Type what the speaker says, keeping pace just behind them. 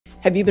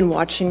Have you been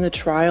watching the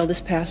trial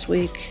this past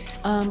week?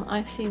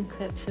 I've seen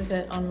clips of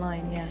it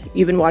online, yeah.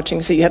 You've been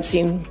watching, so you have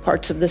seen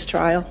parts of this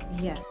trial?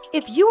 Yeah.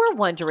 If you are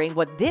wondering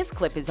what this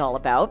clip is all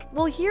about,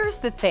 well, here's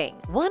the thing.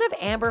 One of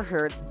Amber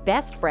Heard's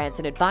best friends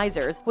and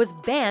advisors was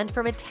banned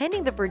from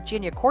attending the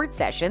Virginia court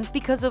sessions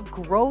because of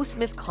gross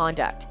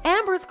misconduct.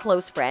 Amber's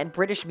close friend,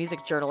 British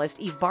music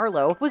journalist Eve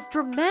Barlow, was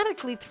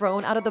dramatically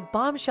thrown out of the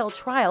bombshell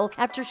trial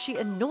after she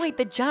annoyed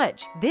the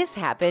judge. This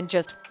happened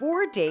just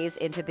 4 days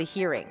into the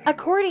hearing.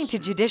 According to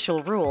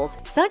judicial rules,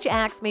 such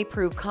acts may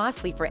prove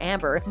costly for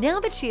Amber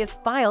now that she has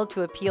filed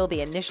to appeal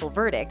the initial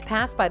verdict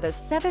passed by the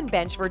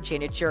 7-bench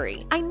Virginia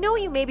jury. I know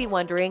you may be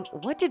wondering,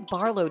 what did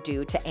Barlow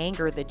do to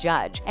anger the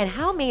judge, and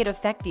how may it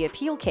affect the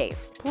appeal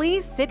case?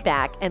 Please sit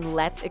back and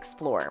let's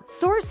explore.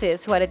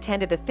 Sources who had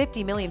attended the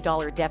 $50 million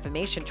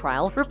defamation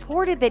trial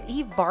reported that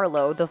Eve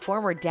Barlow, the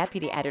former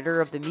deputy editor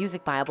of the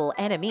music Bible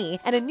NME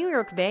and a New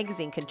York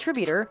Magazine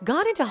contributor,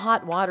 got into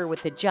hot water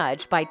with the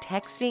judge by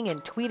texting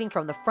and tweeting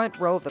from the front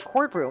row of the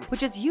courtroom,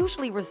 which is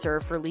usually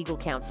reserved for legal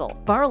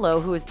counsel. Barlow,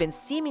 who has been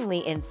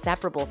seemingly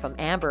inseparable from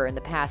Amber in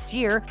the past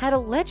year, had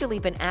allegedly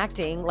been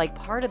acting like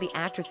part of the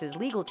actress's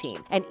legal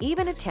team and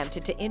even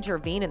attempted to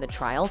intervene in the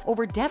trial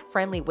over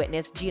Depp-friendly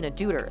witness Gina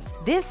Deuters.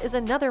 This is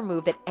another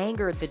move that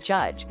angered the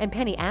judge, and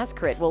Penny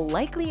Askren will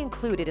likely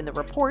include it in the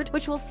report,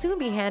 which will soon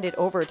be handed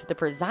over to the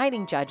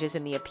presiding judges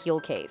in the appeal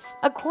case.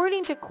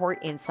 According to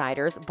court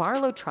insiders,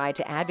 Barlow tried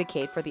to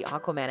advocate for the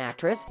Aquaman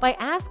actress by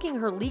asking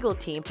her legal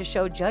team to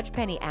show Judge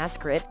Penny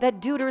Askren that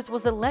Deuters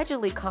was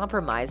allegedly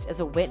compromised as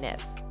a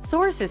witness.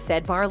 Sources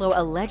said Barlow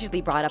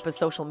allegedly brought up a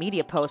social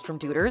media post from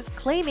Deuters,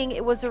 claiming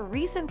it was a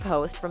recent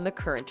post from the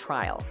current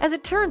trial. As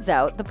it turns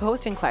out, the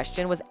post in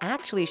question was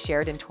actually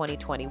shared in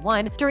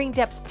 2021 during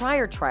Depp's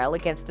prior trial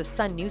against the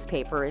Sun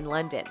newspaper in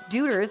London.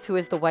 Deuters, who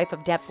is the wife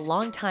of Depp's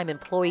longtime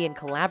employee and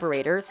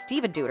collaborator,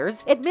 Stephen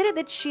Deuters, admitted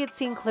that she had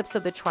seen clips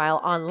of the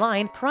trial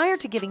online prior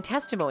to giving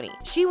testimony.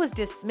 She was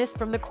dismissed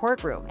from the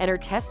courtroom, and her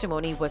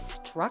testimony was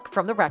struck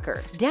from the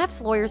record. Depp's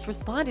lawyers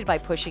responded by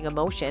pushing a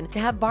motion to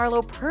have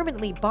Barlow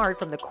permanently barred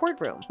from the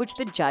courtroom, which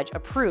the judge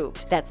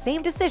approved. That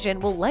same decision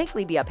will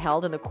likely be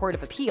upheld in the Court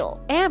of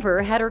Appeal.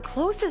 Amber had her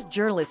closest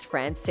journalist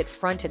friends sit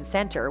front and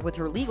center with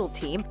her legal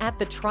team at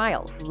the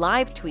trial,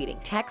 live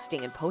tweeting,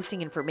 texting, and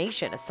posting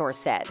information, a source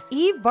said.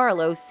 Eve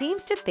Barlow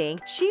seems to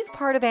think she's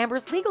part of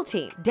Amber's legal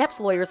team. Depp's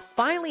lawyers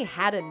finally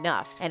had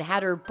enough and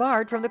had her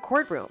barred from the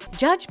courtroom.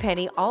 Judge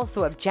Penny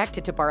also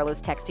objected to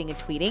Barlow's texting and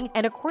tweeting,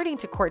 and according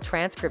to court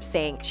transcripts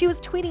saying, "She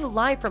was tweeting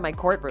live from my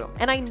courtroom,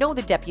 and I know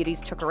the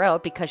deputies took her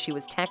out because she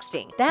was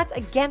texting. That's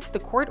against the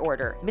court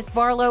order. Miss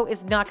Barlow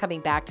is not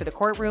coming back to the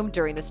courtroom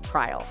during this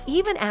trial."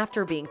 Even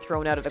after being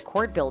thrown out of the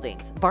court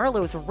buildings,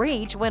 Barlow's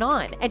rage went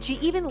on, and she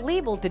even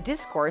labeled the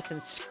discourse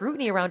and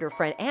scrutiny around her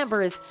friend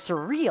Amber as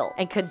surreal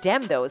and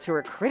condemned those who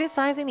were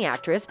criticizing the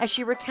actress as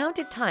she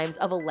recounted times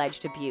of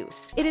alleged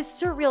abuse. It is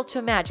surreal to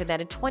imagine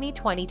that in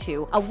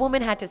 2022, a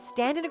woman had to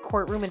stand in a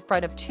courtroom in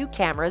front of 2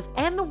 cameras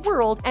and the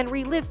world and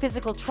relive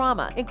physical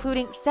trauma,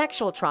 including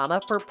sexual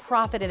trauma, for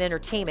profit and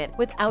entertainment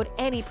without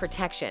any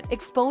protection,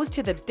 exposed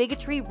to the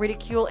bigotry,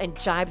 ridicule, and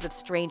jibes of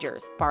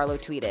strangers, Barlow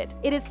tweeted.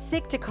 "It is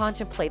sick to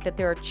contemplate that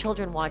there are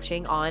children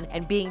watching on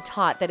and being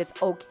taught that it's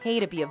okay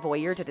to be a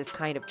voyeur to this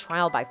kind of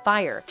trial by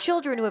fire.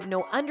 Children who have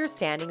no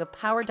understanding of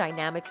power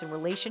dynamics in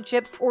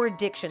relationships or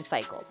addiction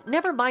cycles,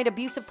 never mind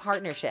abusive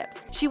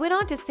partnerships." She went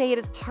on to say it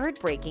is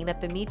heartbreaking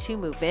that the Me Too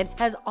movement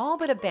has all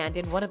but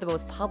abandoned one of the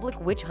most public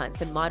witch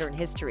hunts in modern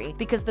history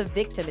because the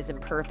victim is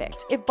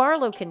imperfect. If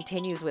Barlow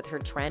continues with her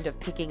trend of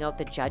picking out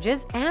the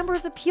judges,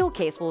 Amber's appeal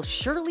case will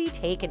surely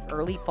take an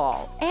early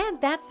fall. And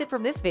that's it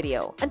from this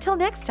video. Until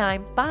next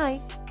time, bye!